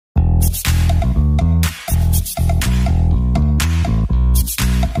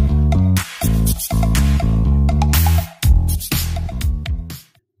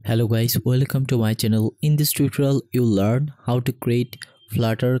Hello guys, welcome to my channel. In this tutorial you learn how to create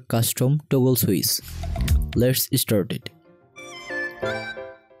Flutter Custom Toggle Switch. Let's start it.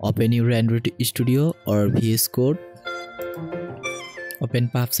 Open your Android Studio or VS Code. Open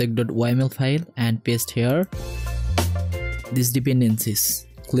pubsec.yml file and paste here these dependencies.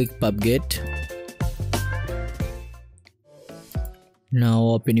 Click pubget. Now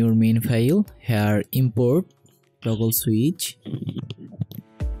open your main file. Here import toggle switch.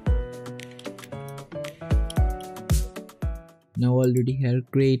 Now already here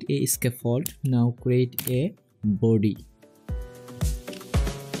create a scaffold. Now create a body.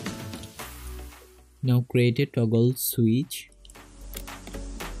 Now create a toggle switch.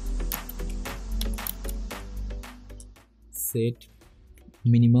 Set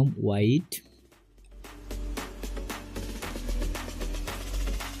minimum width.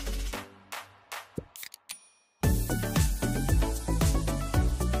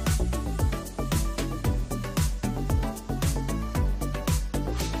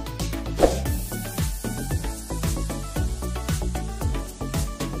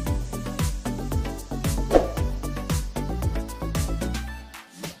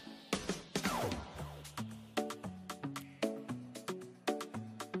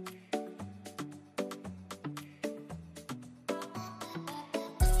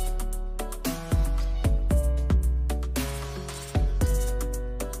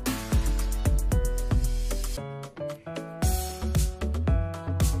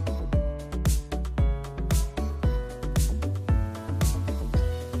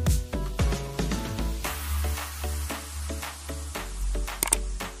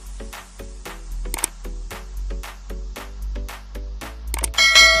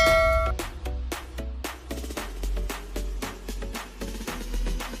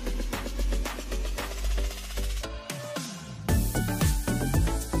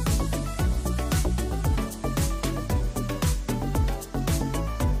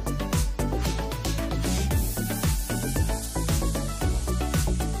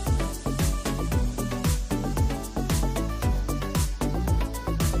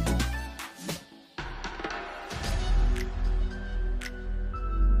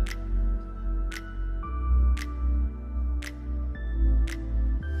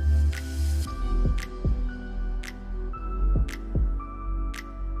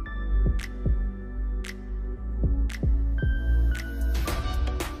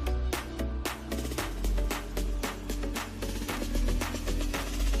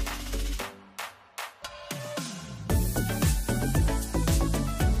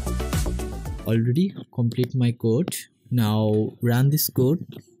 Already complete my code. Now run this code.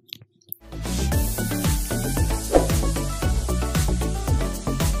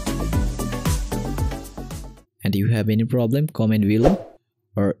 And if you have any problem, comment below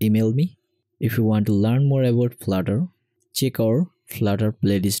or email me. If you want to learn more about Flutter, check our Flutter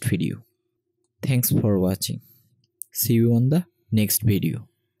playlist video. Thanks for watching. See you on the next video.